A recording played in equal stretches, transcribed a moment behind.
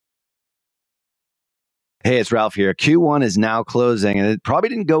Hey, it's Ralph here. Q1 is now closing and it probably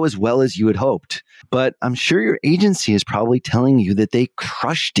didn't go as well as you had hoped, but I'm sure your agency is probably telling you that they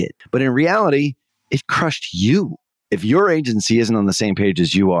crushed it. But in reality, it crushed you. If your agency isn't on the same page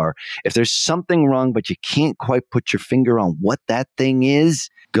as you are, if there's something wrong, but you can't quite put your finger on what that thing is,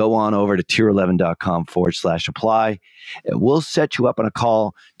 go on over to tier11.com/apply and we'll set you up on a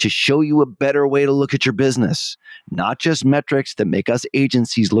call to show you a better way to look at your business. Not just metrics that make us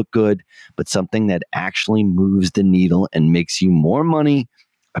agencies look good, but something that actually moves the needle and makes you more money,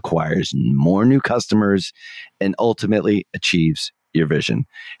 acquires more new customers, and ultimately achieves your vision.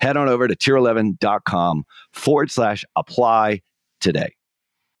 Head on over to tier11.com/apply today.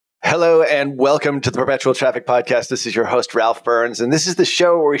 Hello and welcome to the Perpetual Traffic Podcast. This is your host, Ralph Burns, and this is the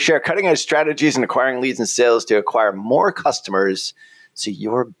show where we share cutting-edge strategies in acquiring leads and sales to acquire more customers so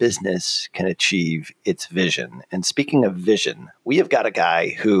your business can achieve its vision. And speaking of vision, we have got a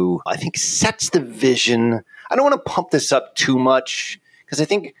guy who I think sets the vision. I don't want to pump this up too much because I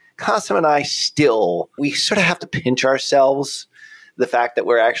think Qasim and I we sort of have to pinch ourselves the fact that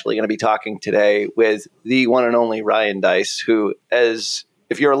we're actually going to be talking today with the one and only Ryan Deiss, who,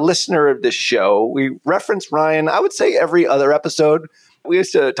 if you're a listener of this show, we reference Ryan, I would say every other episode. We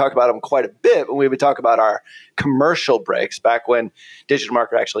used to talk about him quite a bit when we would talk about our commercial breaks back when Digital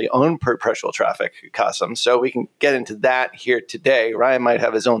Marketer actually owned Perpetual Traffic, Qasim. So we can get into that here today. Ryan might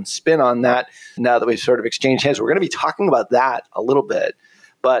have his own spin on that now that we've sort of exchanged hands. We're going to be talking about that a little bit.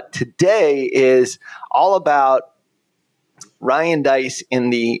 But today is all about Ryan Deiss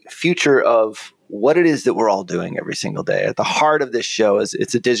in the future of what it is that we're all doing every single day. At the heart of this show is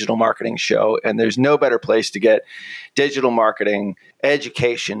it's a digital marketing show, and there's no better place to get digital marketing,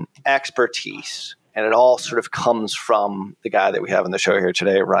 education, expertise, and it all sort of comes from the guy that we have on the show here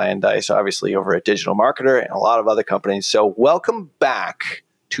today, Ryan Deiss, obviously over at Digital Marketer and a lot of other companies. So welcome back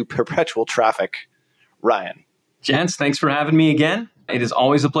to Perpetual Traffic, Ryan. Gents, thanks for having me again. It is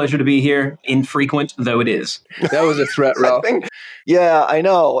always a pleasure to be here, infrequent though it is. That was a threat, Ralph. Yeah, I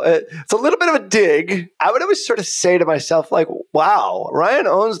know. It's a little bit of a dig. I would always sort of say to myself, like, wow, Ryan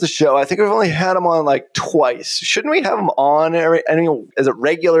owns the show. I think we've only had him on like twice. Shouldn't we have him on as a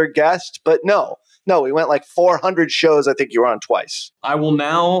regular guest? But no, we went like 400 shows. I think you were on twice. I will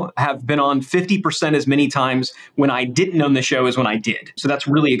now have been on 50% as many times when I didn't own the show as when I did. So that's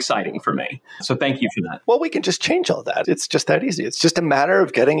really exciting for me. So thank you for that. Well, we can just change all that. It's just that easy. It's just a matter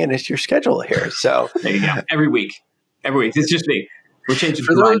of getting it into your schedule here. So there you go. Every week. It's just me. We're changing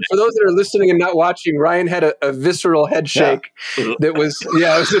for those that are listening and not watching, Ryan had a visceral head shake that was, it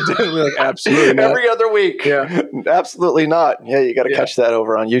was definitely like, absolutely not. Every other week. Yeah. Absolutely not. Yeah, you got to catch that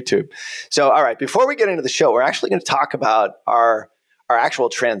over on YouTube. So, all right, before we get into the show, we're actually going to talk about our actual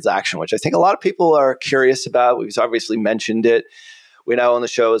transaction, which I think a lot of people are curious about. We've obviously mentioned it. We now own the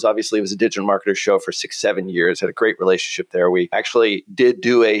show. It was a Digital Marketer show for 6-7 years. Had a great relationship there. We actually did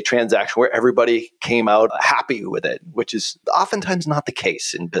do a transaction where everybody came out happy with it, which is oftentimes not the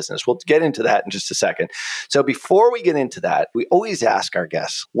case in business. We'll get into that in just a second. So before we get into that, we always ask our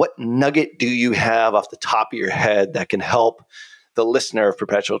guests, what nugget do you have off the top of your head that can help the listener of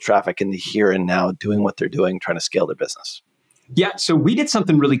Perpetual Traffic in the here and now doing what they're doing, trying to scale their business? Yeah, so we did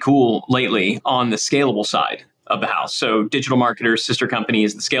something really cool lately on the scalable side of the house. So Digital Marketer's sister company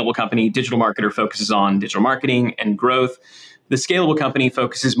is the Scalable company. Digital Marketer focuses on digital marketing and growth. The Scalable company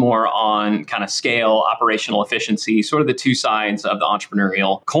focuses more on kind of scale, operational efficiency, sort of the two sides of the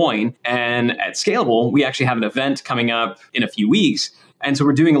entrepreneurial coin. And at Scalable, we actually have an event coming up in a few weeks. And so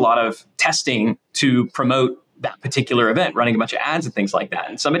we're doing a lot of testing to promote that particular event, running a bunch of ads and things like that.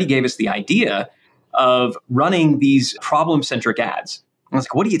 And somebody gave us the idea of running these problem-centric ads. I was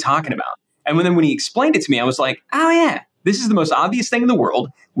like, what are you talking about? And when he explained it to me, I was like, oh yeah, this is the most obvious thing in the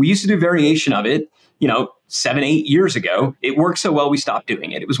world. We used to do variation of it, 7-8 years ago. It worked so well, we stopped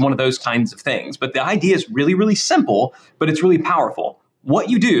doing it. It was one of those kinds of things. But the idea is really, really simple, but it's really powerful.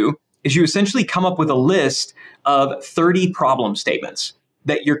 What you do is you essentially come up with a list of 30 problem statements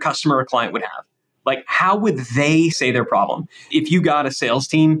that your customer or client would have. Like, how would they say their problem? If you got a sales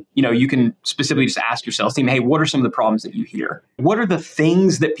team, you can specifically just ask your sales team, hey, what are some of the problems that you hear? What are the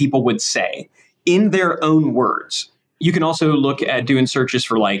things that people would say in their own words? You can also look at doing searches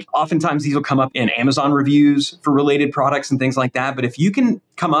for oftentimes these will come up in Amazon reviews for related products and things like that. But if you can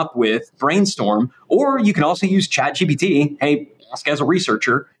come up with brainstorm, or you can also use ChatGPT, hey, ask as a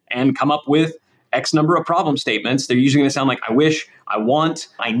researcher and come up with X number of problem statements. They're usually going to sound like I wish, I want,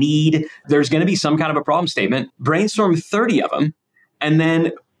 I need. There's going to be some kind of a problem statement. Brainstorm 30 of them. And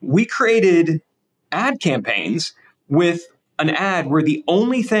then we created ad campaigns with an ad where the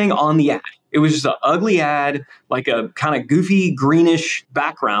only thing on the ad It was just an ugly ad, like a kind of goofy greenish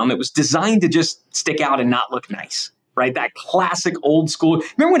background that was designed to just stick out and not look nice, right? That classic old school.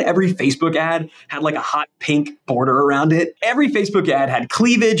 Remember when every Facebook ad had like a hot pink border around it? Every Facebook ad had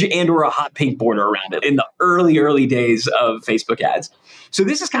cleavage and or a hot pink border around it in the early days of Facebook ads. So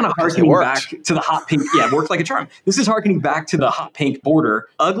this is kind of harkening back to the hot pink. Yeah, it worked like a charm. This is harkening back to the hot pink border.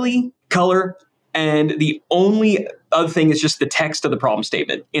 Ugly color. And the only other thing is just the text of the problem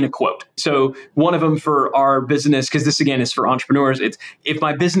statement in a quote. So one of them for our business, because this again is for entrepreneurs, it's if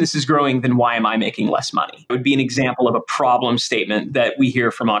my business is growing, then why am I making less money? It would be an example of a problem statement that we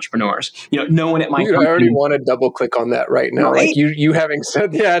hear from entrepreneurs. No one at my company. I already want to double click on that right now. Right? Like you having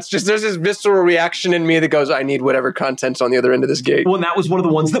said, it's just there's this visceral reaction in me that goes, I need whatever content's on the other end of this gate. Well, and that was one of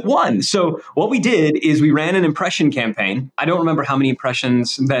the ones that won. So what we did is we ran an impression campaign. I don't remember how many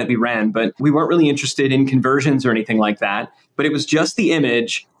impressions that we ran, but we weren't really interested in conversions or anything like that. But it was just the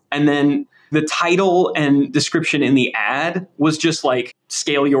image. And then the title and description in the ad was just like,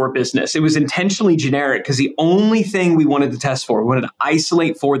 scale your business. It was intentionally generic because the only thing we wanted to test for, we wanted to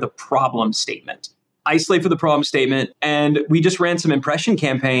isolate for the problem statement. Isolate for the problem statement. And we just ran some impression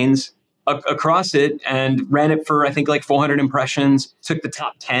campaigns across it and ran it for, I think, like 400 impressions, took the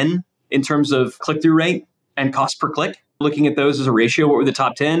top 10 in terms of click-through rate and cost per click. Looking at those as a ratio, what were the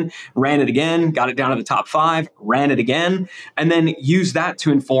top 10, ran it again, got it down to the top 5, ran it again, and then used that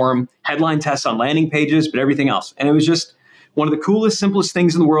to inform headline tests on landing pages, but everything else. And it was just one of the coolest, simplest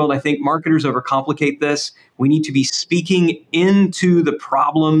things in the world. I think marketers overcomplicate this. We need to be speaking into the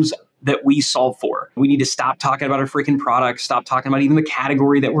problems that we solve for. We need to stop talking about our freaking products, stop talking about even the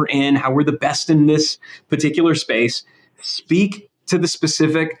category that we're in, how we're the best in this particular space. Speak to the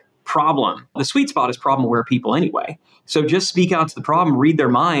specific problem. The sweet spot is problem-aware people anyway. So just speak out to the problem, read their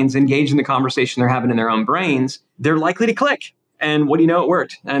minds, engage in the conversation they're having in their own brains. They're likely to click. And what do you know? It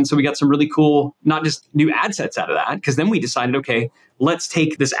worked. And so we got some really cool, not just new ad sets out of that, because then we decided, okay, let's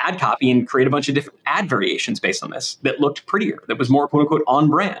take this ad copy and create a bunch of different ad variations based on this that looked prettier, that was more quote unquote on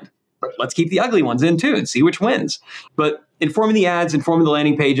brand. But let's keep the ugly ones in too and see which wins. But informing the ads, informing the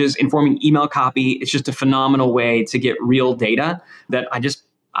landing pages, informing email copy, it's just a phenomenal way to get real data that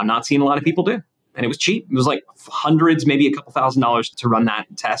I'm not seeing a lot of people do. And it was cheap. It was like hundreds, maybe a couple $1,000s to run that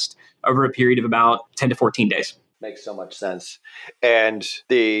test over a period of about 10 to 14 days. Makes so much sense. And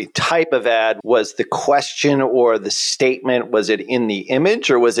the type of ad, was the question or the statement, was it in the image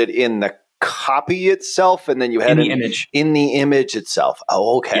or was it in the copy itself? And then you had in the image. In the image itself.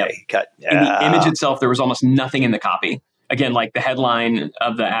 Oh, okay. Yep. In the image itself, there was almost nothing in the copy. Again, like the headline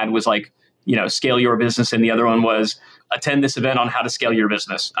of the ad was like, scale your business. And the other one was attend this event on how to scale your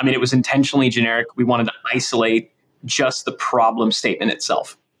business. I mean, it was intentionally generic. We wanted to isolate just the problem statement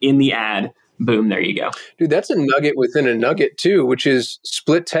itself in the ad. Boom, there you go. Dude, that's a nugget within a nugget too, which is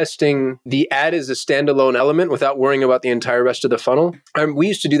split testing the ad as a standalone element without worrying about the entire rest of the funnel. We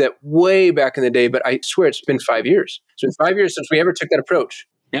used to do that way back in the day, but I swear it's been 5 years. It's been 5 years since we ever took that approach.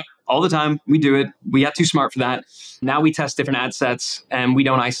 Yep, all the time. We do it. We got too smart for that. Now we test different ad sets and we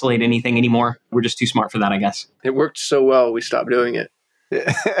don't isolate anything anymore. We're just too smart for that, I guess. It worked so well, we stopped doing it.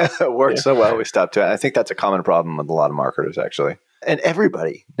 It worked so well, we stopped doing it. I think that's a common problem with a lot of marketers, actually. And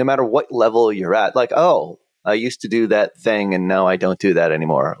everybody, no matter what level you're at, like, oh, I used to do that thing and now I don't do that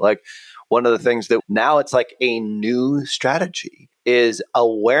anymore. Like one of the things that now it's like a new strategy is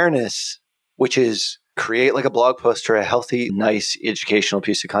awareness, which is create like a blog post or a healthy, nice educational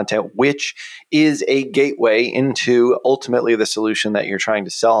piece of content, which is a gateway into ultimately the solution that you're trying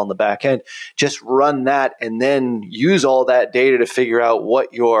to sell on the back end. Just run that and then use all that data to figure out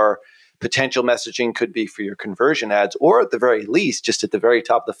what your potential messaging could be for your conversion ads, or at the very least, just at the very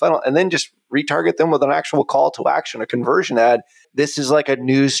top of the funnel, and then just retarget them with an actual call to action, a conversion ad. This is like a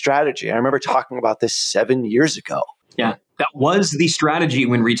new strategy. I remember talking about this 7 years ago. Yeah, that was the strategy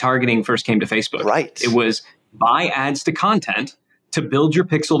when retargeting first came to Facebook. Right. It was buy ads to content to build your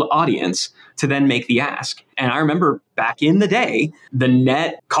pixeled audience to then make the ask. And I remember back in the day, the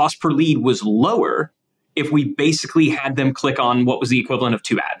net cost per lead was lower if we basically had them click on what was the equivalent of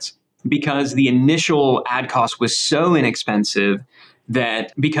 2 ads. Because the initial ad cost was so inexpensive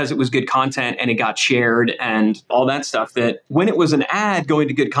that because it was good content and it got shared and all that stuff, that when it was an ad going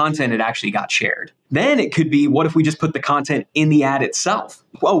to good content, it actually got shared. Then it could be, what if we just put the content in the ad itself?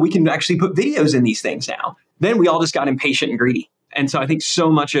 Well, we can actually put videos in these things now. Then we all just got impatient and greedy. And so I think so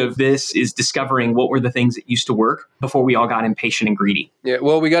much of this is discovering what were the things that used to work before we all got impatient and greedy. Yeah,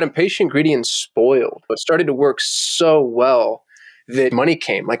 well, we got impatient, greedy, and spoiled. It started to work so well that money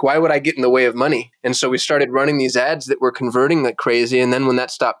came. Like, why would I get in the way of money? And so we started running these ads that were converting like crazy. And then when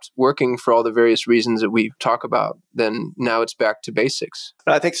that stopped working for all the various reasons that we talk about, then now it's back to basics.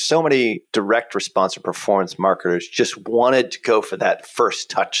 I think so many direct response or performance marketers just wanted to go for that first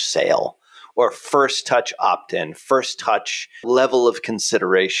touch sale or first touch opt-in, first touch level of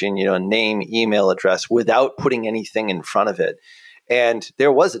consideration, name, email address, without putting anything in front of it. And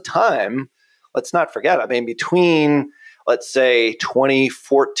there was a time, let's not forget, between, let's say,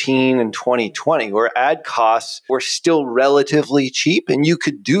 2014 and 2020, where ad costs were still relatively cheap and you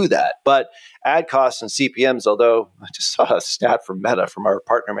could do that. But ad costs and CPMs, although I just saw a stat from Meta, from our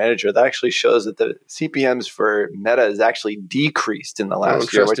partner manager, that actually shows that the CPMs for Meta has actually decreased in the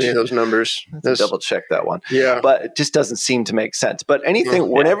last year. I don't trust any of those numbers. Double check that one. Yeah. But it just doesn't seem to make sense. But anything,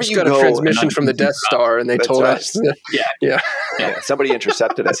 whenever you got go... a transmission from the Death Star and they told us. Yeah. Somebody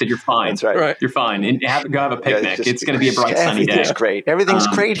intercepted it. I said, you're fine. That's right. You're fine. And go have a picnic. It's going to be a bright, sunny day. Everything's great. Everything's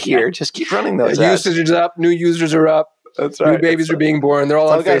great here. Just keep running those ads. Usage is up. New users are up. That's right. New babies are being born. They're all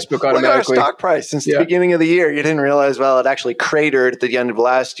on Facebook automatically. Look at our stock price since the beginning of the year. You didn't realize, it actually cratered at the end of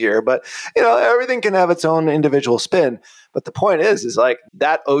last year. But, everything can have its own individual spin. But the point is like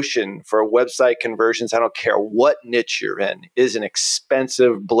that ocean for website conversions, I don't care what niche you're in, is an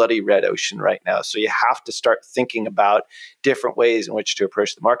expensive, bloody red ocean right now. So you have to start thinking about different ways in which to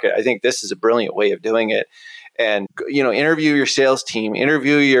approach the market. I think this is a brilliant way of doing it. And, interview your sales team,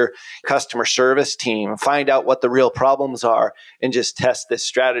 interview your customer service team, find out what the real problems are, and just test this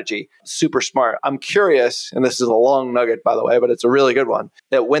strategy. Super smart. I'm curious, and this is a long nugget, by the way, but it's a really good one,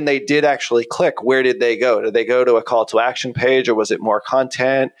 that when they did actually click, where did they go? Did they go to a call to action page, or was it more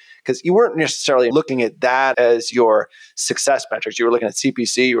content? Because you weren't necessarily looking at that as your success metrics. You were looking at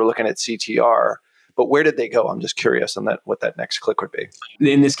CPC, you were looking at CTR. But where did they go? I'm just curious on that, what that next click would be.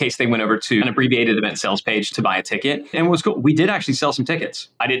 In this case, they went over to an abbreviated event sales page to buy a ticket. And what was cool, we did actually sell some tickets.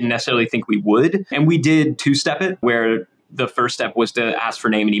 I didn't necessarily think we would. And we did two-step it, where the first step was to ask for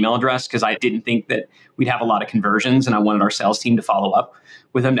name and email address, because I didn't think that we'd have a lot of conversions. And I wanted our sales team to follow up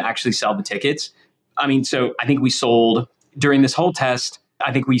with them to actually sell the tickets. So I think we sold, during this whole test,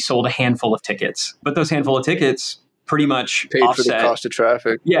 I think we sold a handful of tickets. But those handful of tickets pretty much paid offset, for the cost of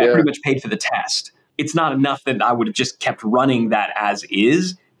traffic. Yeah, pretty much paid for the test. It's not enough that I would have just kept running that as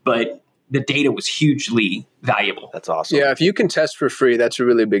is, but the data was hugely valuable. That's awesome. Yeah, if you can test for free, that's a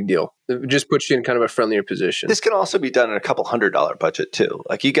really big deal. It just puts you in kind of a friendlier position. This can also be done in a couple $100 budget too.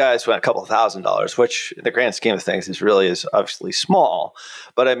 Like you guys went a couple $1,000s, which in the grand scheme of things is obviously small.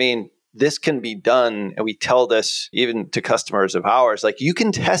 But this can be done, and we tell this even to customers of ours, like you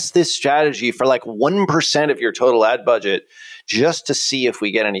can test this strategy for like 1% of your total ad budget just to see if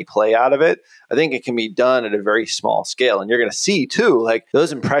we get any play out of it. I think it can be done at a very small scale. And you're going to see too, like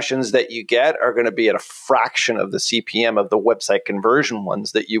those impressions that you get are going to be at a fraction of the CPM of the website conversion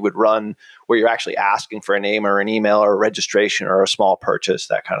ones that you would run where you're actually asking for a name or an email or a registration or a small purchase,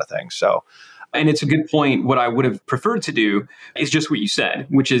 that kind of thing. So, and it's a good point. What I would have preferred to do is just what you said,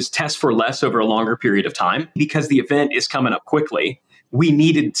 which is test for less over a longer period of time. Because the event is coming up quickly, we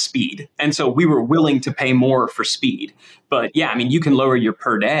needed speed. And so we were willing to pay more for speed. But yeah, you can lower your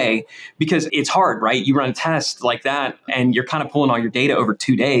per day because it's hard, right? You run a test like that and you're kind of pulling all your data over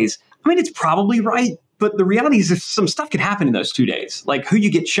 2 days. It's probably right. But the reality is some stuff could happen in those 2 days. Like who you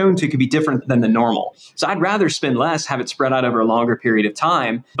get shown to could be different than the normal. So I'd rather spend less, have it spread out over a longer period of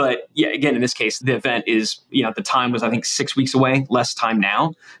time. But yeah, again, in this case, the event is, the time was, I think, 6 weeks away, less time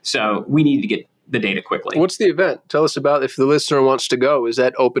now. So we need to get the data quickly. What's the event? Tell us about, if the listener wants to go. Is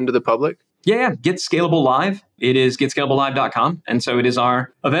that open to the public? Yeah. Get Scalable Live. It is getscalablelive.com. And so it is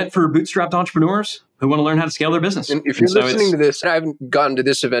our event for bootstrapped entrepreneurs who want to learn how to scale their business. And if you're listening to this, I haven't gotten to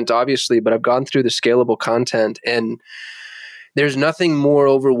this event, obviously, but I've gone through the scalable content, and there's nothing more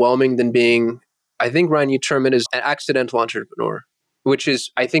overwhelming than being, I think, Ryan, you term it as an accidental entrepreneur, which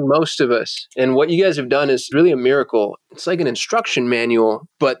is, I think, most of us. And what you guys have done is really a miracle. It's like an instruction manual,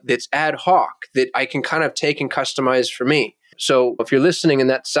 but it's ad hoc that I can kind of take and customize for me. So if you're listening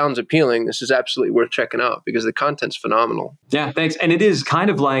and that sounds appealing, this is absolutely worth checking out because the content's phenomenal. Yeah, thanks. And it is kind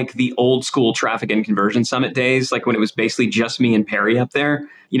of like the old school traffic and conversion summit days, like when it was basically just me and Perry up there,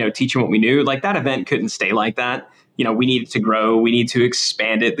 teaching what we knew. Like that event couldn't stay like that. We needed to grow. We need to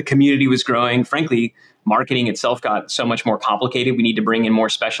expand it. The community was growing. Frankly, marketing itself got so much more complicated. We need to bring in more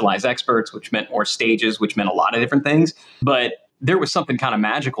specialized experts, which meant more stages, which meant a lot of different things. But there was something kind of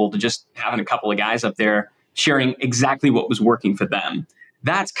magical to just having a couple of guys up there sharing exactly what was working for them.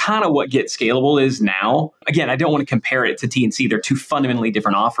 That's kind of what Get Scalable is now. Again, I don't want to compare it to TNC. They're two fundamentally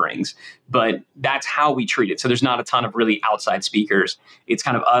different offerings, but that's how we treat it. So there's not a ton of really outside speakers. It's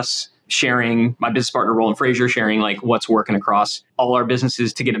kind of us sharing, my business partner, Roland Frazier, sharing like what's working across all our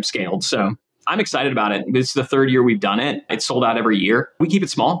businesses to get them scaled. So I'm excited about it. This is the third year we've done it. It's sold out every year. We keep it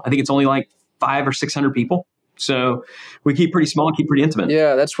small. I think it's only like 500 or 600 people. So we keep pretty small, keep pretty intimate.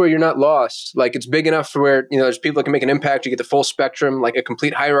 Yeah, that's where you're not lost. Like it's big enough for where, there's people that can make an impact. You get the full spectrum, like a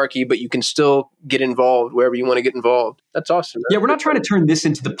complete hierarchy, but you can still get involved wherever you want to get involved. That's awesome. Yeah, we're not trying to turn this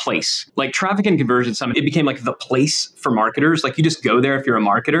into the place. Like Traffic and Conversion Summit, it became like the place for marketers. Like you just go there if you're a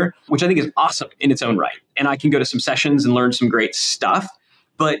marketer, which I think is awesome in its own right. And I can go to some sessions and learn some great stuff.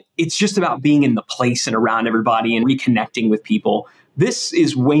 But it's just about being in the place and around everybody and reconnecting with people. This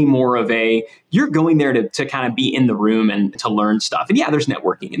is way more of you're going there to kind of be in the room and to learn stuff. And yeah, there's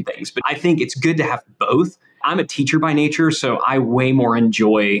networking and things, but I think it's good to have both. I'm a teacher by nature, so I way more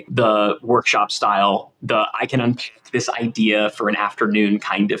enjoy the workshop style, I can unpack this idea for an afternoon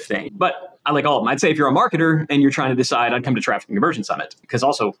kind of thing. But I like all of them. I'd say if you're a marketer and you're trying to decide, I'd come to Traffic and Conversion Summit because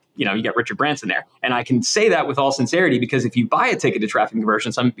also, you got Richard Branson there. And I can say that with all sincerity because if you buy a ticket to Traffic and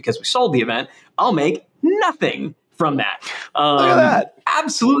Conversion Summit because we sold the event, I'll make nothing from that. Look at that.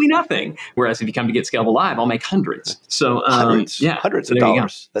 Absolutely nothing. Whereas if you come to get Scalable Live, I'll make hundreds. So hundreds so of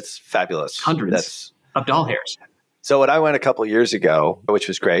dollars. That's fabulous. Hundreds of doll hairs. So when I went a couple of years ago, which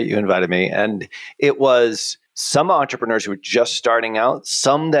was great, you invited me, and it was some entrepreneurs who were just starting out,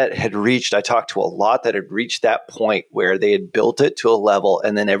 some that had reached, I talked to a lot that had reached that point where they had built it to a level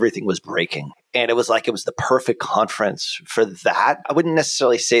and then everything was breaking. And it was the perfect conference for that. I wouldn't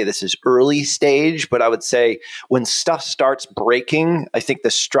necessarily say this is early stage, but I would say when stuff starts breaking, I think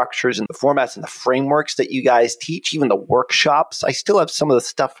the structures and the formats and the frameworks that you guys teach, even the workshops, I still have some of the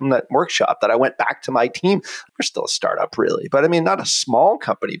stuff from that workshop that I went back to my team. We're still a startup really, but I mean, not a small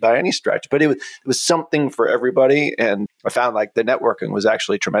company by any stretch, but it was something for everybody. And I found the networking was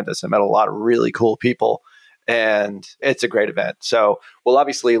actually tremendous. I met a lot of really cool people. And it's a great event. So we'll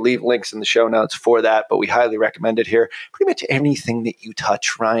obviously leave links in the show notes for that, but we highly recommend it here. Pretty much anything that you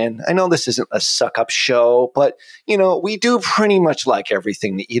touch, Ryan. I know this isn't a suck-up show, but, we do pretty much like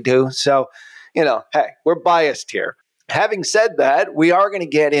everything that you do. So, hey, we're biased here. Having said that, we are going to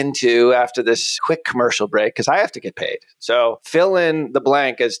get into, after this quick commercial break, because I have to get paid. So fill in the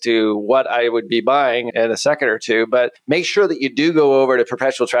blank as to what I would be buying in a second or two, but make sure that you do go over to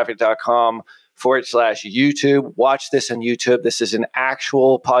perpetualtraffic.com/YouTube. Watch this on YouTube. This is an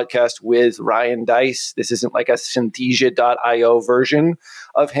actual podcast with Ryan Deiss. This isn't like a Synthesia.io version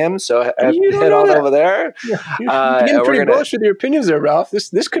of him. So head on over there. Yeah, you're getting pretty bullish with your opinions there, Ralph.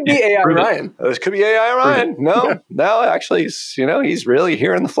 This could be AI Ryan. This could be AI Ryan. No, actually, he's really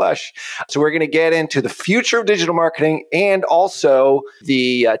here in the flesh. So we're going to get into the future of digital marketing and also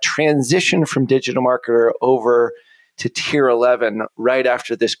the transition from digital marketer over to tier 11 right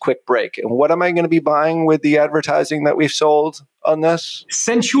after this quick break. And what am I going to be buying with the advertising that we've sold on this?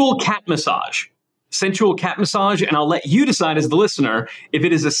 Sensual cat massage. Sensual cat massage. And I'll let you decide as the listener if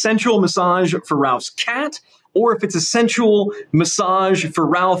it is a sensual massage for Ralph's cat or if it's a sensual massage for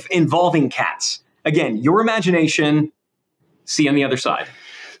Ralph involving cats. Again, your imagination. See you on the other side.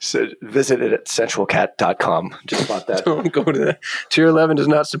 So visit it at sensualcat.com. Just about that. Don't go to that. Tier 11 does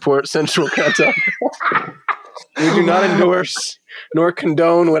not support sensualcat.com. We do not endorse nor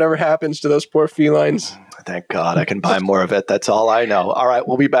condone whatever happens to those poor felines. Thank God I can buy more of it. That's all I know. All right,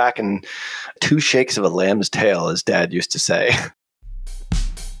 we'll be back in 2 shakes of a lamb's tail, as Dad used to say.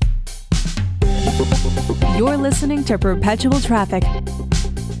 You're listening to Perpetual Traffic.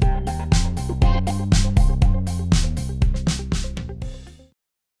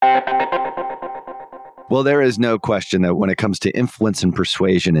 Well, there is no question that when it comes to influence and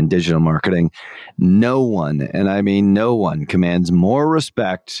persuasion in digital marketing, no one, and I mean no one, commands more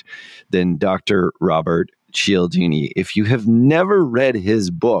respect than Dr. Robert Cialdini. If you have never read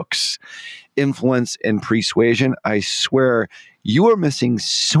his books, Influence and Persuasion, I swear you are missing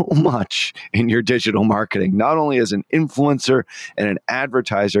so much in your digital marketing, not only as an influencer and an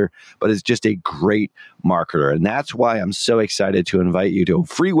advertiser, but as just a great marketer. And that's why I'm so excited to invite you to a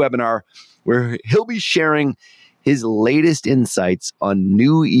free webinar where he'll be sharing his latest insights on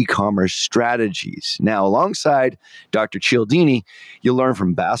new e-commerce strategies. Now, alongside Dr. Cialdini, you'll learn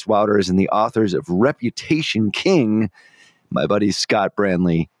from Bass Wouters and the authors of Reputation King, my buddies Scott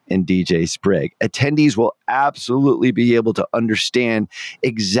Branley and DJ Sprigg. Attendees will absolutely be able to understand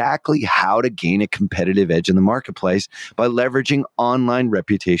exactly how to gain a competitive edge in the marketplace by leveraging online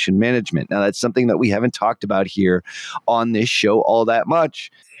reputation management. Now, that's something that we haven't talked about here on this show all that much.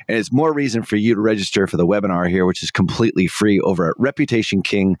 And it's more reason for you to register for the webinar here, which is completely free over at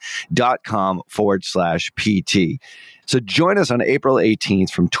reputationking.com/PT. So join us on April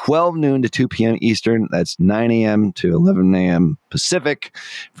 18th from 12 noon to 2 p.m. Eastern. That's 9 a.m. to 11 a.m. Pacific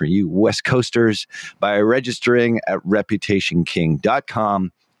for you West Coasters by registering at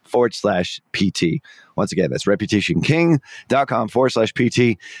reputationking.com/PT. Once again, that's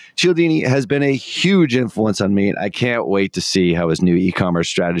reputationking.com/PT. Cialdini has been a huge influence on me, and I can't wait to see how his new e-commerce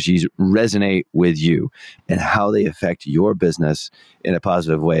strategies resonate with you and how they affect your business in a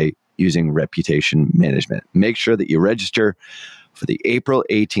positive way using reputation management. Make sure that you register for the April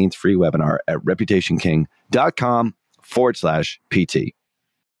 18th free webinar at reputationking.com/PT.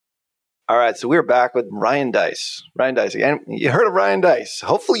 All right, so we're back with Ryan Deiss. Ryan Deiss again. You heard of Ryan Deiss.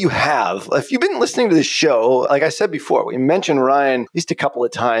 Hopefully you have. If you've been listening to this show, like I said before, we mentioned Ryan at least a couple of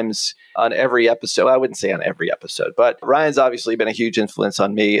times on every episode. I wouldn't say on every episode, but Ryan's obviously been a huge influence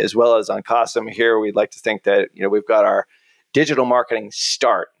on me as well as on Qasim here. We'd like to think that, we've got our digital marketing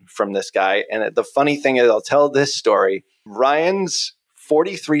start from this guy. And the funny thing is, I'll tell this story. Ryan's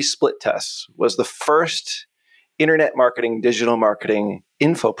 43 split tests was the first internet marketing, digital marketing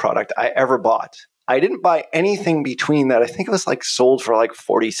info product I ever bought. I didn't buy anything between that. I think it was sold for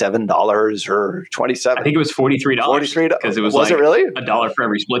 $47 or $27. I think it was $43. $43 because it was it really? $1 for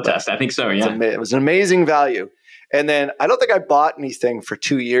every split test. I think so. Yeah. It was an amazing value. And then I don't think I bought anything for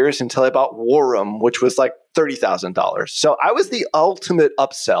 2 years until I bought War Room, which was $30,000. So I was the ultimate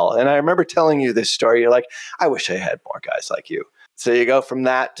upsell. And I remember telling you this story. You're like, I wish I had more guys like you. So you go from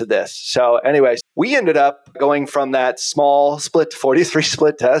that to this. So anyways, we ended up going from that small split 43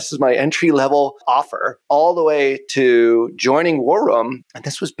 split test, this is my entry level offer, all the way to joining War Room. And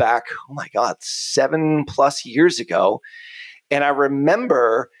this was back, 7+ years ago. And I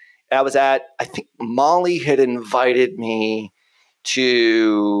remember I was I think Molly had invited me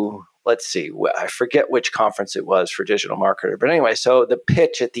to, I forget which conference it was for digital marketer. But anyway, so the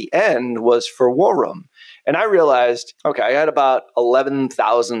pitch at the end was for War Room. And I realized, okay, I had about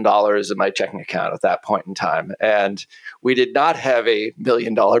 $11,000 in my checking account at that point in time. And we did not have a $1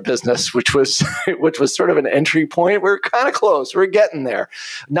 million business, which was sort of an entry point. We were kind of close. We're getting there.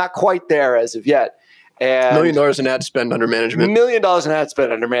 Not quite there as of yet. And $1 million in ad spend under management. $1 million in ad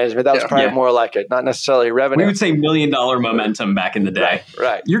spend under management. That was probably more like it, not necessarily revenue. We would say $1 million momentum back in the day.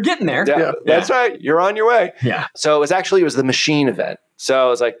 Right. You're getting there. Yeah, that's right. You're on your way. Yeah. So it was the machine event. So I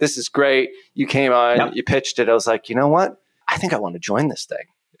was like, this is great. You came on, you pitched it. I was like, you know what? I think I want to join this thing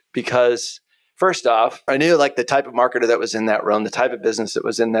because first off, I knew the type of marketer that was in that room, the type of business that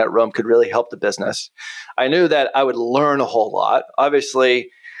was in that room could really help the business. I knew that I would learn a whole lot.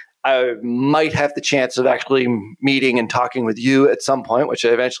 Obviously, I might have the chance of actually meeting and talking with you at some point, which I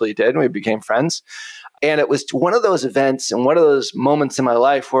eventually did, and we became friends. And it was one of those events and one of those moments in my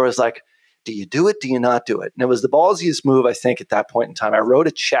life where I was like, do you do it? Do you not do it? And it was the ballsiest move, I think, at that point in time. I wrote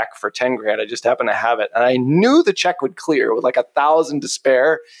a check for 10 grand. I just happened to have it. And I knew the check would clear with 1,000 to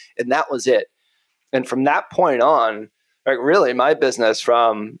spare. And that was it. And from that point on, really my business,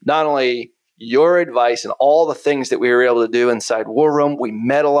 from not only your advice and all the things that we were able to do inside War Room, we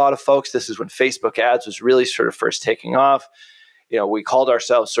met a lot of folks. This is when Facebook ads was really sort of first taking off. We called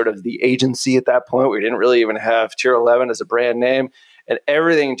ourselves sort of the agency at that point. We didn't really even have Tier 11 as a brand name. And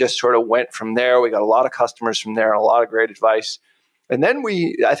everything just sort of went from there. We got a lot of customers from there and a lot of great advice. And then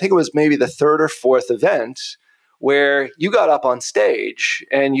I think it was maybe the third or fourth event where you got up on stage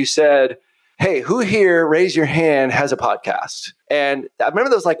and you said, hey, who here, raise your hand, has a podcast? And I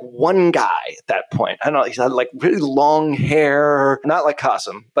remember there was one guy at that point. I don't know, he had really long hair, not like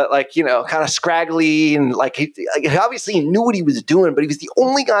Qasim, but kind of scraggly. And he obviously knew what he was doing, but he was the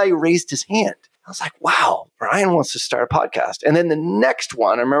only guy who raised his hand. I was like, wow, Ryan wants to start a podcast. And then the next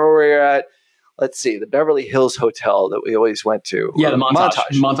one, I remember we were at, the Beverly Hills Hotel that we always went to. Yeah, the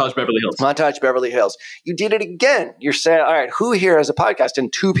Montage Beverly Hills. Montage Beverly Hills. You did it again. You're saying, all right, who here has a podcast?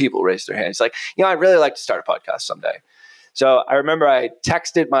 And 2 people raised their hands. I'd really like to start a podcast someday. So I remember I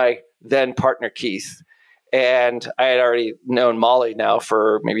texted my then partner, Keith, and I had already known Molly now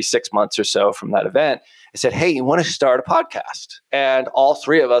for maybe 6 months or so from that event. I said, hey, you want to start a podcast? And all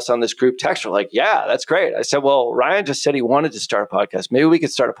 3 of us on this group text were like, yeah, that's great. I said, well, Ryan just said he wanted to start a podcast. Maybe we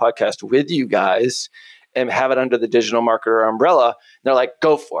could start a podcast with you guys and have it under the digital marketer umbrella. And they're like,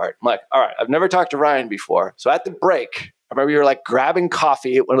 go for it. I'm like, all right, I've never talked to Ryan before. So at the break, I remember you were grabbing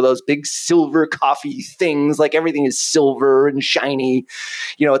coffee at one of those big silver coffee things. Everything is silver and shiny,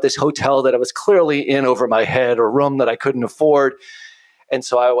 at this hotel that I was clearly in over my head, a room that I couldn't afford. And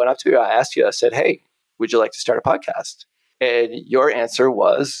so I went up to you, I asked you, I said, hey, would you like to start a podcast? And your answer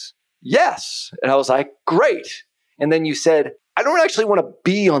was yes. And I was like, great. And then you said, I don't actually want to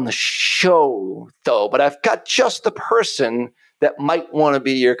be on the show though, but I've got just the person that might want to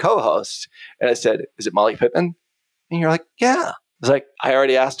be your co-host. And I said, is it Molly Pittman? And you're like, yeah. It's like, I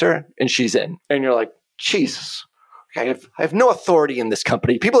already asked her and she's in. And you're like, Jesus, I have no authority in this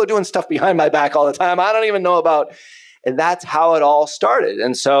company. People are doing stuff behind my back all the time. I don't even know about. And that's how it all started.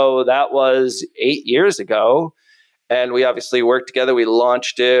 And so that was 8 years ago. And we obviously worked together. We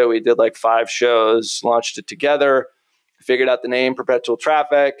launched it. We did like 5 shows, launched it together, figured out the name Perpetual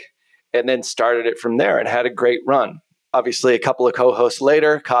Traffic, and then started it from there and had a great run. Obviously, a couple of co-hosts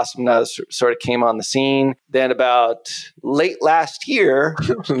later, Cosmo sort of came on the scene. Then about late last year...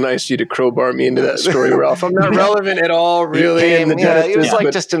 It was nice of you to crowbar me into that story, Ralph. I'm not relevant at all, really. He was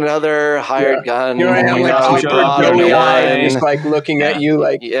like just another hired gun. Here I am, like awkward, doughy eyed, just like looking at you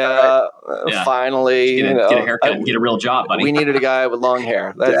like... Finally. Get a haircut and get a real job, buddy. We needed a guy with long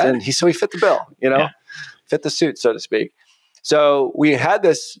hair. And so he fit the bill, fit the suit, so to speak. So we had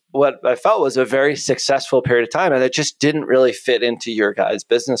this, what I felt was a very successful period of time, and it just didn't really fit into your guys'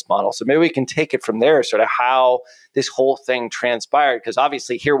 business model. So maybe we can take it from there, sort of how this whole thing transpired, because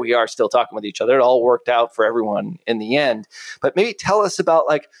obviously here we are still talking with each other. It all worked out for everyone in the end. But maybe tell us about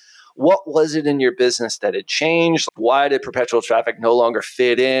what was it in your business that had changed? Why did Perpetual Traffic no longer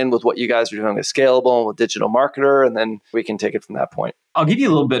fit in with what you guys were doing with Scalable and with Digital Marketer? And then we can take it from that point. I'll give you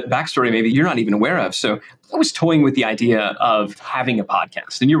a little bit backstory maybe you're not even aware of. So I was toying with the idea of having a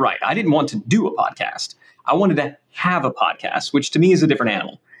podcast. And you're right, I didn't want to do a podcast. I wanted to have a podcast, which to me is a different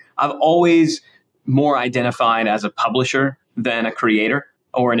animal. I've always more identified as a publisher than a creator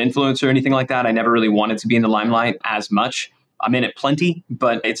or an influencer or anything like that. I never really wanted to be in the limelight as much. I'm in it plenty,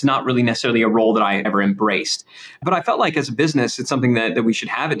 but it's not really necessarily a role that I ever embraced. But I felt like as a business, it's something that we should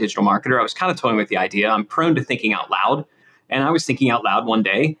have a digital marketer. I was kind of toying with the idea. I'm prone to thinking out loud. And I was thinking out loud one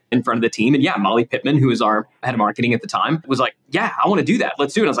day in front of the team. And Molly Pittman, who was our head of marketing at the time, was like, yeah, I want to do that.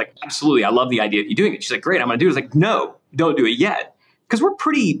 Let's do it. I was like, absolutely. I love the idea of you doing it. She's like, great, I'm going to do it. I was like, no, don't do it yet. Because we're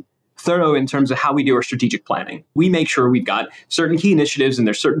pretty thorough in terms of how we do our strategic planning. We make sure we've got certain key initiatives and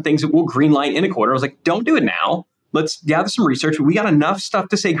there's certain things that we'll greenlight in a quarter. I was like, don't do it now. Let's gather some research. We got enough stuff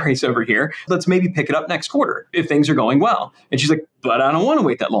to say grace over here. Let's maybe pick it up next quarter if things are going well. And she's like, but I don't want to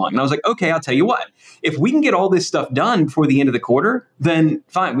wait that long. And I was like, okay, I'll tell you what. If we can get all this stuff done before the end of the quarter, then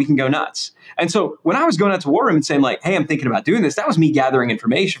fine, we can go nuts. And so when I was going out to War Room and saying like, hey, I'm thinking about doing this, that was me gathering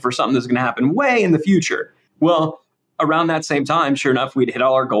information for something that's going to happen way in the future. Well, around that same time, sure enough, we'd hit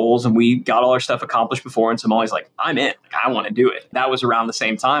all our goals and we got all our stuff accomplished before. And so Molly's like, I'm in. I want to do it. That was around the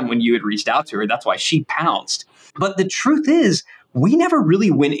same time when you had reached out to her. That's why she pounced. But the truth is, we never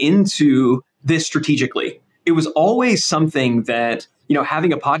really went into this strategically. It was always something that,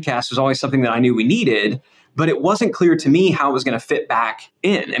 having a podcast was always something that I knew we needed, but it wasn't clear to me how it was going to fit back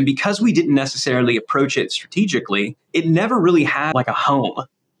in. And because we didn't necessarily approach it strategically, it never really had like a home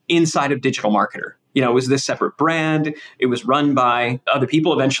inside of Digital Marketer. It was this separate brand. It was run by other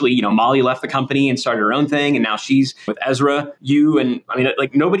people. Eventually, Molly left the company and started her own thing. And now she's with Ezra,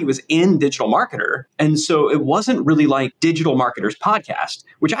 nobody was in Digital Marketer. And so it wasn't really like Digital Marketer's podcast,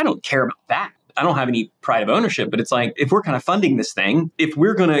 which I don't care about that. I don't have any pride of ownership, but it's like, if we're kind of funding this thing, if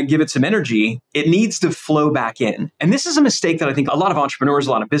we're going to give it some energy, it needs to flow back in. And this is a mistake that I think a lot of entrepreneurs,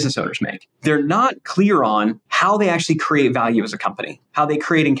 a lot of business owners make. They're not clear on how they actually create value as a company, how they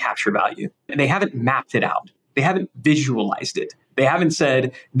create and capture value. And they haven't mapped it out. They haven't visualized it. They haven't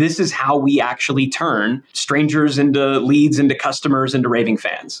said, this is how we actually turn strangers into leads, into customers, into raving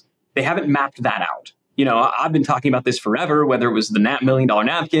fans. They haven't mapped that out. I've been talking about this forever, whether it was the $1 million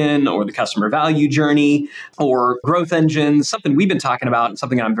napkin or the customer value journey or growth engines, something we've been talking about and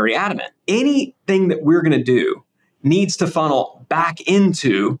something I'm very adamant. Anything that we're going to do needs to funnel back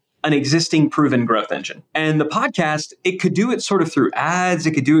into an existing proven growth engine. And the podcast, it could do it sort of through ads.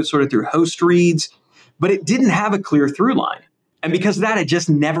 It could do it sort of through host reads, but it didn't have a clear through line. And because of that, it just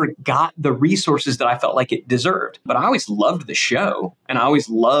never got the resources that I felt like it deserved. But I always loved the show and I always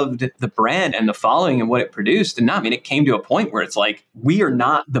loved the brand and the following and what it produced. And it came to a point where it's like, we are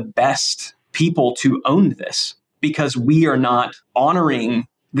not the best people to own this because we are not honoring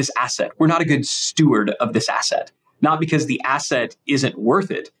this asset. We're not a good steward of this asset, not because the asset isn't worth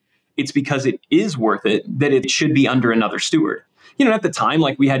it. It's because it is worth it that it should be under another steward. At the time,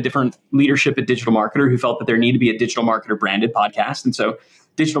 we had different leadership at Digital Marketer who felt that there needed to be a Digital Marketer branded podcast. And so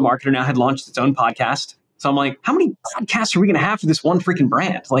Digital Marketer now had launched its own podcast. So I'm like, how many podcasts are we going to have for this one freaking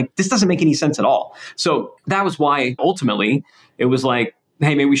brand? This doesn't make any sense at all. So that was why ultimately it was like,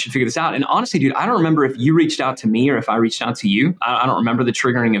 hey, maybe we should figure this out. And honestly, dude, I don't remember if you reached out to me or if I reached out to you. I don't remember the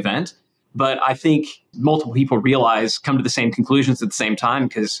triggering event, but I think multiple people come to the same conclusions at the same time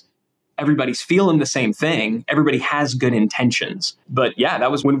because everybody's feeling the same thing. Everybody has good intentions. But that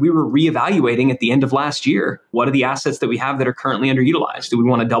was when we were reevaluating at the end of last year. What are the assets that we have that are currently underutilized? Do we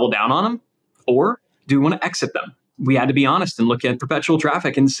want to double down on them or do we want to exit them? we had to be honest and look at perpetual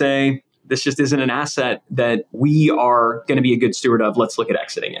traffic and say, this just isn't an asset that we are going to be a good steward of. Let's look at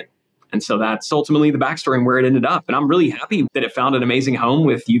exiting it. And so that's ultimately the backstory and where it ended up. And I'm really happy that it found an amazing home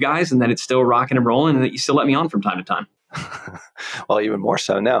with you guys and that it's still rocking and rolling and that you still let me on from time to time. Well, even more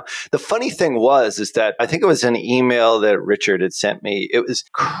so now. The funny thing is that I think it was an email that Richard had sent me. It was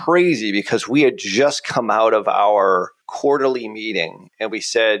crazy because we had just come out of our quarterly meeting and we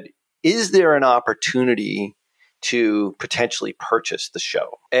said, is there an opportunity to potentially purchase the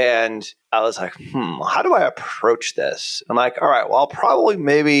show? And I was like, how do I approach this? I'm like, all right, well, I'll probably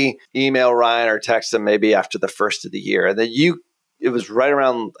maybe email Ryan or text him maybe after the first of the year. And then it was right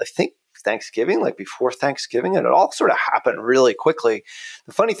around, I think, Thanksgiving, like before Thanksgiving, and it all sort of happened really quickly.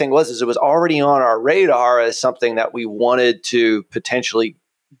 The funny thing is it was already on our radar as something that we wanted to potentially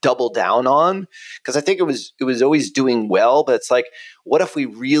double down on, because I think it was always doing well, but it's like, what if we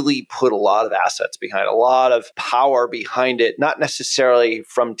really put a lot of assets behind, a lot of power behind it, not necessarily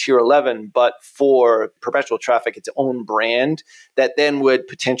from tier 11, but for Perpetual Traffic, its own brand that then would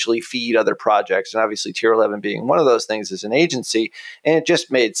potentially feed other projects. And obviously tier 11 being one of those things as an agency, and it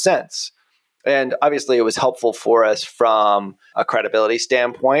just made sense. And obviously it was helpful for us from a credibility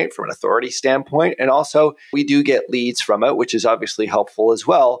standpoint, from an authority standpoint. And also we do get leads from it, which is obviously helpful as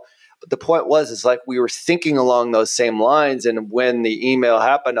well. But the point is like we were thinking along those same lines. And when the email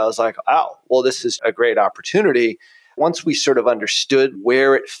happened, I was like, oh, well, this is a great opportunity. Once we sort of understood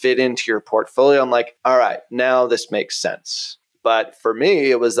where it fit into your portfolio, I'm like, all right, now this makes sense. But for me,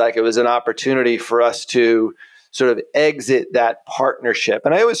 it was an opportunity for us to sort of exit that partnership.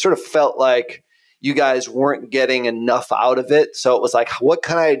 And I always sort of felt like you guys weren't getting enough out of it. So it was like, what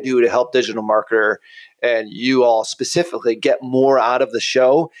can I do to help Digital Marketer and you all specifically get more out of the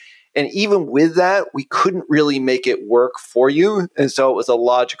show? And even with that, we couldn't really make it work for you. And so it was a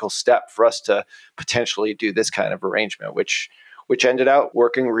logical step for us to potentially do this kind of arrangement, which ended up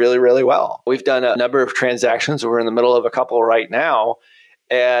working really, really well. We've done a number of transactions. We're in the middle of a couple right now.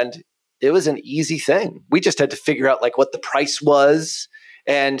 And it was an easy thing. We just had to figure out like what the price was.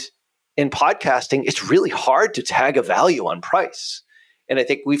 And in podcasting, it's really hard to tag a value on price. And I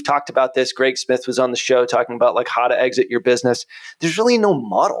think we've talked about this. Greg Smith was on the show talking about like how to exit your business. There's really no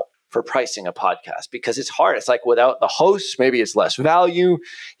model for pricing a podcast because it's hard. It's like without the hosts, maybe it's less value.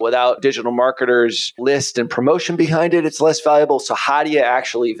 Without digital marketers list and promotion behind it, it's less valuable. So how do you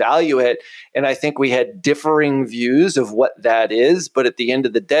actually value it? And I think we had differing views of what that is. But at the end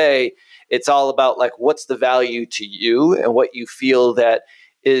of the day, it's all about like, what's the value to you and what you feel that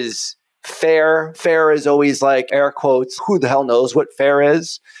is fair. Fair is always like air quotes. Who the hell knows what fair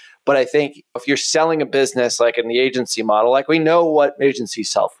is? But I think if you're selling a business like in the agency model, like we know what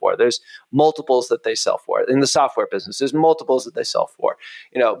agencies sell for. There's multiples that they sell for. In the software business, there's multiples that they sell for.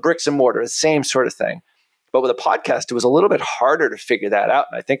 Bricks and mortar, the same sort of thing. But with a podcast, it was a little bit harder to figure that out.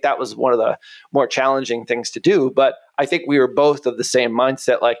 And I think that was one of the more challenging things to do. But I think we were both of the same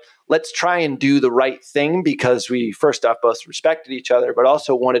mindset, like, let's try and do the right thing because we, first off, both respected each other, but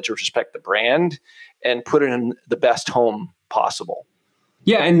also wanted to respect the brand and put it in the best home possible.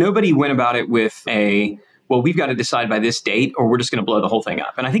 Yeah, and nobody went about it with we've got to decide by this date or we're just going to blow the whole thing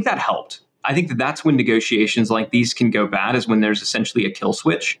up. And I think that helped. I think that's when negotiations like these can go bad, is when there's essentially a kill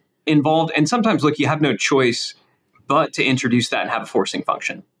switch involved. And sometimes, look, you have no choice but to introduce that and have a forcing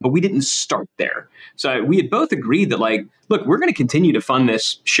function. But we didn't start there. So we had both agreed that, like, look, we're going to continue to fund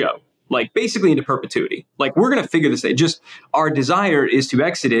this show, like basically into perpetuity. Like, we're going to figure this out. Just our desire is to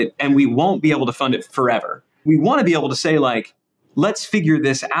exit it, and we won't be able to fund it forever. We want to be able to say, like, let's figure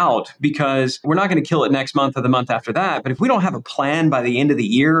this out, because we're not going to kill it next month or the month after that. But if we don't have a plan by the end of the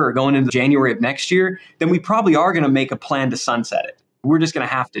year or going into January of next year, then we probably are going to make a plan to sunset it. We're just going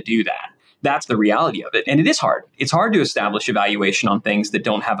to have to do that. That's the reality of it. And it is hard. It's hard to establish a valuation on things that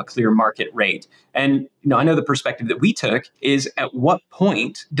don't have a clear market rate. And I know the perspective that we took is, at what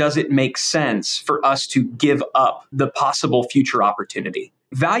point does it make sense for us to give up the possible future opportunity?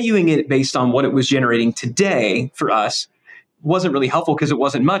 Valuing it based on what it was generating today for us wasn't really helpful because it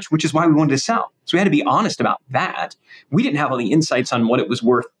wasn't much, which is why we wanted to sell. So we had to be honest about that. We didn't have all the insights on what it was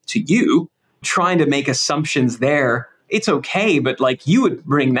worth to you. Trying to make assumptions there, it's okay, but like, you would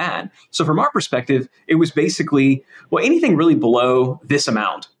bring that. So from our perspective, it was basically, well, anything really below this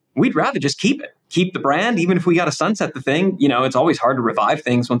amount, we'd rather just keep it. Keep the brand, even if we got to sunset the thing. It's always hard to revive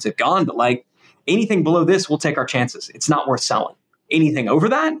things once they've gone, but like, anything below this, we'll take our chances. It's not worth selling. Anything over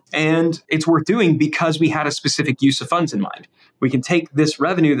that, and it's worth doing because we had a specific use of funds in mind. We can take this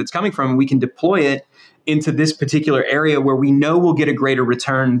revenue that's coming from, we can deploy it into this particular area where we know we'll get a greater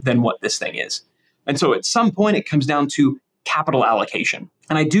return than what this thing is. And so at some point, it comes down to capital allocation.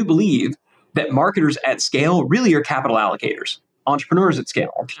 And I do believe that marketers at scale really are capital allocators. Entrepreneurs at scale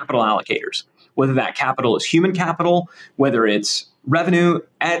are capital allocators. Whether that capital is human capital, whether it's revenue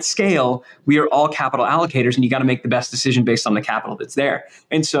at scale, we are all capital allocators, and you got to make the best decision based on the capital that's there.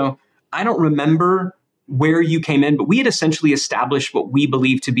 And so I don't remember where you came in, but we had essentially established what we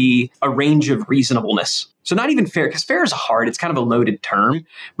believe to be a range of reasonableness. So not even fair, because fair is hard. It's kind of a loaded term.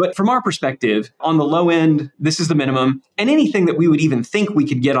 But from our perspective, on the low end, this is the minimum. And anything that we would even think we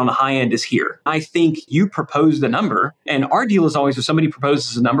could get on the high end is here. I think you proposed a number. And our deal is always if somebody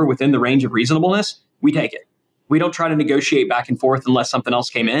proposes a number within the range of reasonableness, we take it. We don't try to negotiate back and forth unless something else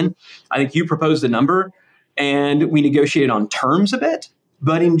came in. I think you proposed a number and we negotiated on terms a bit.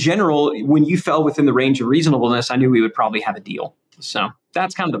 But in general, when you fell within the range of reasonableness, I knew we would probably have a deal. So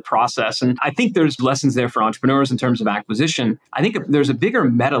that's kind of the process. And I think there's lessons there for entrepreneurs in terms of acquisition. I think there's a bigger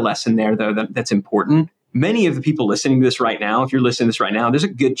meta lesson there, though, that's important. Many of the people listening to this right now, if you're listening to this right now, there's a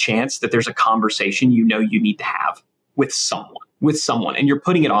good chance that there's a conversation you need to have with someone. And you're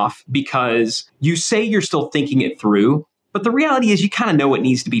putting it off because you say you're still thinking it through. But the reality is you kind of know what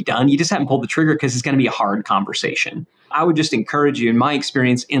needs to be done. You just haven't pulled the trigger because it's going to be a hard conversation. I would just encourage you, in my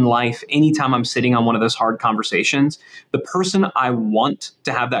experience in life, anytime I'm sitting on one of those hard conversations, the person I want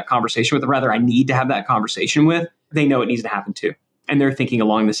to have that conversation with, or rather I need to have that conversation with, they know it needs to happen too. And they're thinking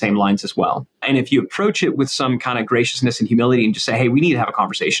along the same lines as well. And if you approach it with some kind of graciousness and humility and just say, hey, we need to have a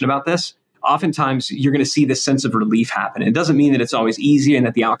conversation about this, oftentimes you're going to see this sense of relief happen. It doesn't mean that it's always easy and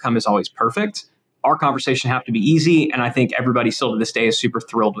that the outcome is always perfect. Our conversation have to be easy. And I think everybody still to this day is super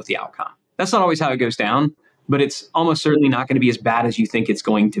thrilled with the outcome. That's not always how it goes down, but it's almost certainly not going to be as bad as you think it's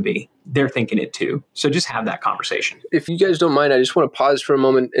going to be. They're thinking it too. So just have that conversation. If you guys don't mind, I just want to pause for a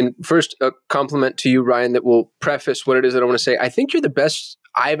moment. And first, a compliment to you, Ryan, that will preface what it is that I want to say. I think you're the best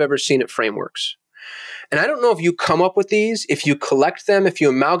I've ever seen at frameworks. And I don't know if you come up with these, if you collect them, if you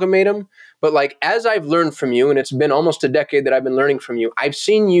amalgamate them, but like as I've learned from you, and it's been almost a decade that I've been learning from you, I've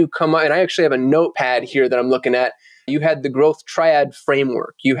seen you come up, and I actually have a notepad here that I'm looking at. You had the growth triad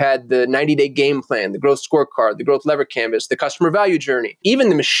framework. You had the 90-day game plan, the growth scorecard, the growth lever canvas, the customer value journey. Even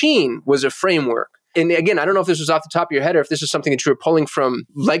the machine was a framework. And again, I don't know if this was off the top of your head or if this is something that you were pulling from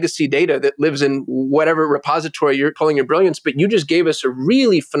legacy data that lives in whatever repository you're pulling your brilliance, but you just gave us a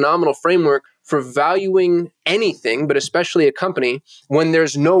really phenomenal framework for valuing anything, but especially a company, when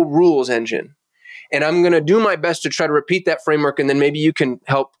there's no rules engine. And I'm going to do my best to try to repeat that framework, and then maybe you can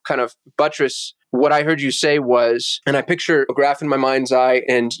help kind of buttress what I heard you say was, and I picture a graph in my mind's eye,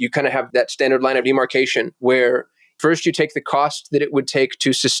 and you kind of have that standard line of demarcation where first you take the cost that it would take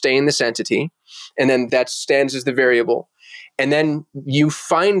to sustain this entity, and then that stands as the variable. And then you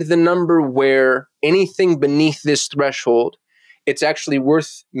find the number where anything beneath this threshold, it's actually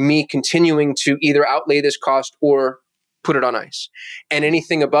worth me continuing to either outlay this cost or put it on ice. And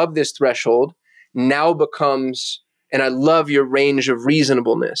anything above this threshold now becomes, and I love your range of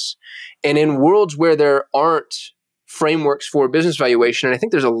reasonableness. And in worlds where there aren't frameworks for business valuation, and I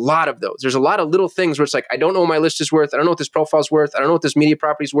think there's a lot of those. There's a lot of little things where it's like, I don't know what my list is worth. I don't know what this profile is worth. I don't know what this media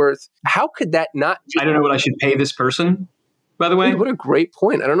property is worth. How could that not? I don't know what I should pay this person, by the way. Dude, what a great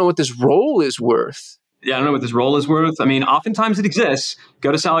point. I don't know what this role is worth. Yeah, I don't know what this role is worth. I mean, oftentimes it exists.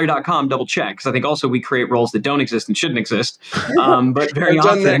 Go to salary.com, double check. Because I think also we create roles that don't exist and shouldn't exist. But very I've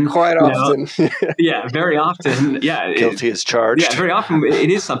often. done that quite often. Yeah, very often. Yeah. Guilty as charged. Yeah, very often it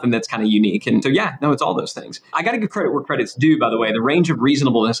is something that's kind of unique. And so, yeah, no, it's all those things. I got to give credit where credit's due, by the way. The range of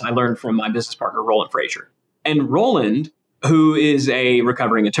reasonableness I learned from my business partner, Roland Frazier. And Roland, who is a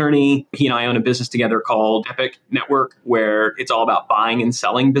recovering attorney. He and I own a business together called Epic Network, where it's all about buying and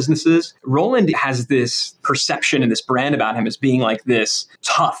selling businesses. Roland has this perception and this brand about him as being like this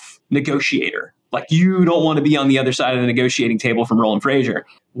tough negotiator. Like, you don't want to be on the other side of the negotiating table from Roland Frazier.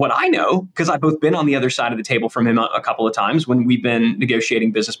 What I know, because I've both been on the other side of the table from him a couple of times when we've been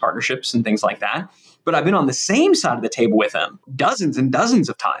negotiating business partnerships and things like that, but I've been on the same side of the table with him dozens and dozens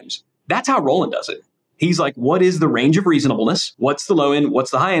of times. That's how Roland does it. He's like, what is the range of reasonableness? What's the low end? What's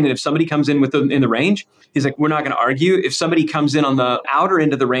the high end? And if somebody comes in in the range, he's like, we're not going to argue. If somebody comes in on the outer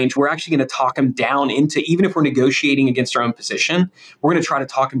end of the range, we're actually going to talk them down into, even if we're negotiating against our own position, we're going to try to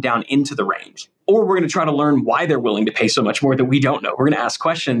talk them down into the range. Or we're going to try to learn why they're willing to pay so much more that we don't know. We're going to ask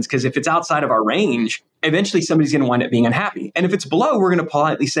questions, because if it's outside of our range, eventually somebody's going to wind up being unhappy. And if it's below, we're going to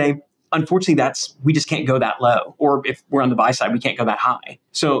politely say, unfortunately, we just can't go that low. Or if we're on the buy side, we can't go that high.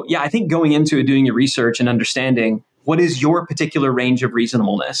 So yeah, I think going into it, doing your research and understanding what is your particular range of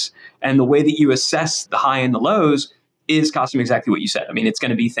reasonableness, and the way that you assess the high and the lows is costing exactly what you said. I mean, it's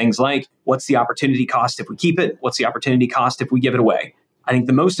going to be things like, what's the opportunity cost if we keep it? What's the opportunity cost if we give it away? I think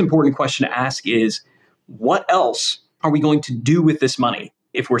the most important question to ask is, what else are we going to do with this money?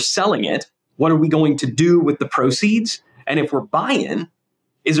 If we're selling it, What are we going to do with the proceeds? And if we're buying,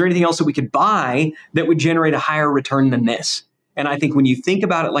 is there anything else that we could buy that would generate a higher return than this? And I think when you think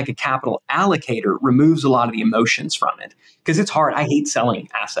about it like a capital allocator, it removes a lot of the emotions from it. Because it's hard. I hate selling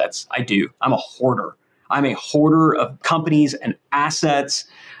assets. I do. I'm a hoarder. I'm a hoarder of companies and assets.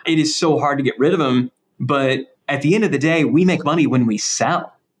 It is so hard to get rid of them. But at the end of the day, we make money when we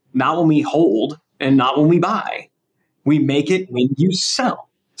sell, not when we hold and not when we buy. We make it when you sell.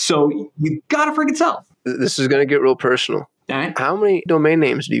 So you got to freaking sell. This is going to get real personal. All right. How many domain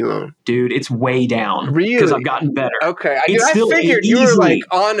names do you own? Dude, it's way down. Really? Because I've gotten better. Okay. I It's figured you were like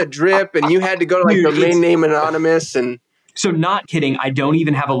on a drip and you had to go to like Dude, domain name anonymous and... So not kidding, I don't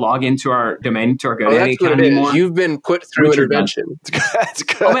even have a login to our domain, to our GoDaddy that's what account it is. anymore. You've been put through Richard intervention. That's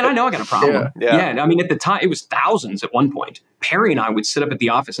good. Oh man, I know I got a problem. Yeah. I mean, at the time, it was thousands at one point. Perry and I would sit up at the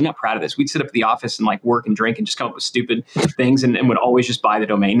office. I'm not proud of this. We'd sit up at the office and like work and drink and just come up with stupid things and would always just buy the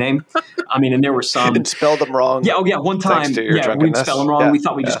domain name. I mean, and there were some... And spelled them wrong. Yeah, one time, we'd spell them wrong. Yeah. We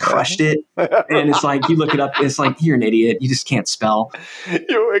thought we just crushed it. And it's like, you look it up, it's like, you're an idiot. You just can't spell.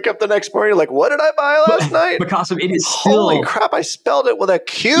 You wake up the next morning, you're like, what did I buy last night? Because it is still... Holy crap, I spelled it with a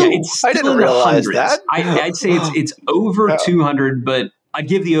Q. Yeah, it's I didn't realize that. I'd say it's over 200, but I'd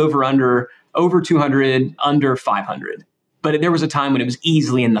give the over 200, under 500. But there was a time when it was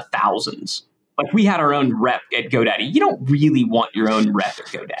easily in the thousands. Like we had our own rep at GoDaddy. You don't really want your own rep at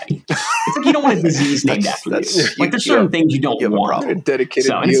GoDaddy. It's like you don't want a disease named after you. Like there's certain things you don't want. A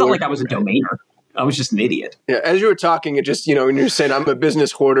dedicated and it's not like I was a domainer. I was just an idiot. Yeah, as you were talking, it just, when you're saying I'm a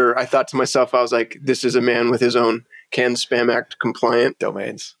business hoarder, I thought to myself, I was like, this is a man with his own CAN Spam Act compliant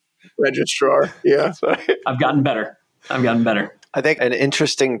domains registrar. Yeah. I've gotten better. I think an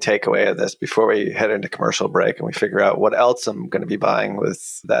interesting takeaway of this before we head into commercial break and we figure out what else I'm going to be buying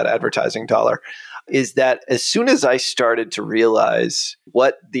with that advertising dollar is that as soon as I started to realize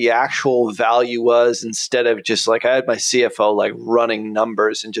what the actual value was, instead of just like I had my CFO like running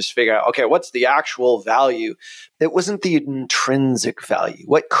numbers and just figuring out, okay, what's the actual value? It wasn't the intrinsic value.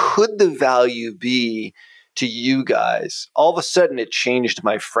 What could the value be to you guys? All of a sudden it changed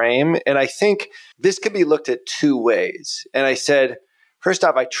my frame. And I think this could be looked at two ways. And I said, first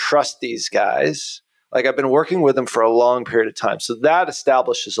off, I trust these guys. Like I've been working with them for a long period of time. So that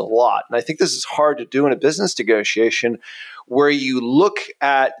establishes a lot. And I think this is hard to do in a business negotiation where you look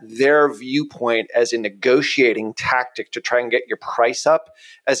at their viewpoint as a negotiating tactic to try and get your price up,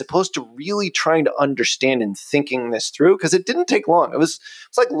 as opposed to really trying to understand and thinking this through. Because it didn't take long. It was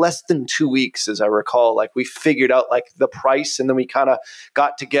like less than 2 weeks, as I recall. Like we figured out like the price, and then we kind of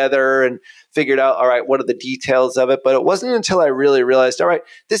got together and figured out, all right, what are the details of it? But it wasn't until I really realized, all right,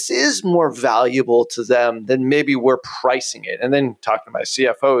 this is more valuable to them than maybe we're pricing it. And then talking to my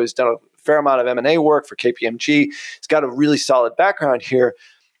CFO, who's done a fair amount of M&A work for KPMG. He's got a really solid background here.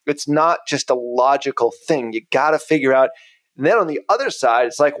 It's not just a logical thing. You got to figure out. And then on the other side,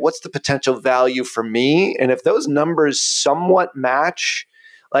 it's like, what's the potential value for me? And if those numbers somewhat match,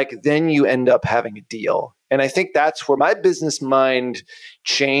 like then you end up having a deal. And I think that's where my business mind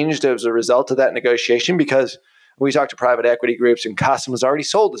changed as a result of that negotiation, because we talked to private equity groups and Qasim was already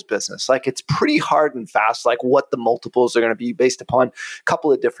sold his business. Like it's pretty hard and fast, like what the multiples are going to be based upon a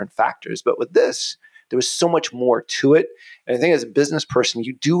couple of different factors. But with this, there was so much more to it. And I think as a business person,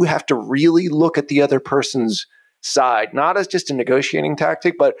 you do have to really look at the other person's side, not as just a negotiating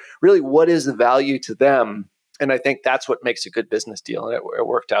tactic, but really what is the value to them. And I think that's what makes a good business deal. And it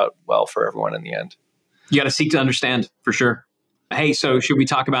worked out well for everyone in the end. You got to seek to understand for sure. Hey, so should we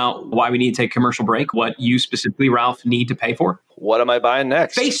talk about why we need to take a commercial break? What you specifically, Ralph, need to pay for? What am I buying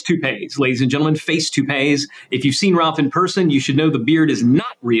next? Face toupees, ladies and gentlemen, face toupees. If you've seen Ralph in person, you should know the beard is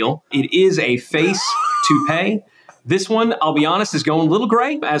not real. It is a face toupee. This one, I'll be honest, is going a little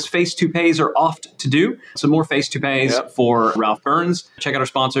gray, as face toupees are oft to do. Some more face toupees for Ralph Burns. Check out our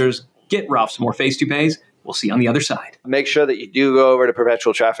sponsors. Get Ralph some more face toupees. We'll see you on the other side. Make sure that you do go over to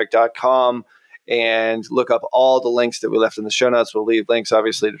perpetualtraffic.com and look up all the links that we left in the show notes. We'll leave links,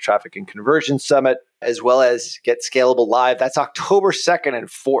 obviously, to Traffic and Conversion Summit, as well as Get Scalable Live. That's October 2nd and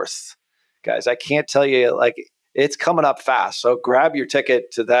 4th. Guys, I can't tell you, like, it's coming up fast. So grab your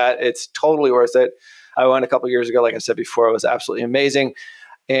ticket to that. It's totally worth it. I went a couple years ago. Like I said before, it was absolutely amazing.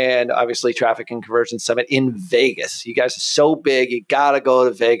 And obviously, Traffic and Conversion Summit in Vegas. You guys are so big, you got to go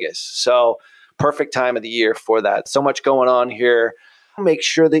to Vegas. So perfect time of the year for that. So much going on here. Make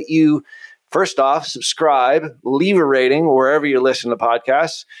sure that you, first off, subscribe, leave a rating wherever you listen to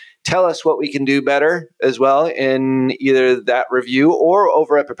podcasts. Tell us what we can do better as well in either that review or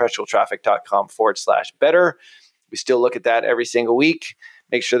over at perpetualtraffic.com/better. We still look at that every single week.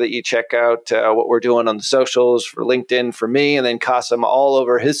 Make sure that you check out what we're doing on the socials for LinkedIn for me, and then Qasim all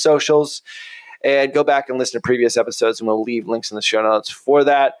over his socials. And go back and listen to previous episodes, and we'll leave links in the show notes for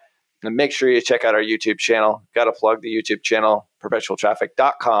that. And make sure you check out our YouTube channel. Got to plug the YouTube channel,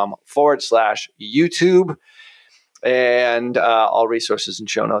 perpetualtraffic.com/YouTube. And all resources and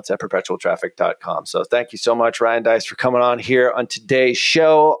show notes at perpetualtraffic.com. So thank you so much, Ryan Deiss, for coming on here on today's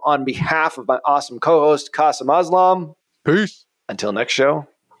show. On behalf of my awesome co-host, Qasim Aslam. Peace. Until next show,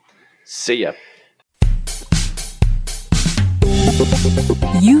 see ya.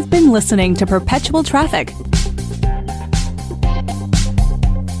 You've been listening to Perpetual Traffic,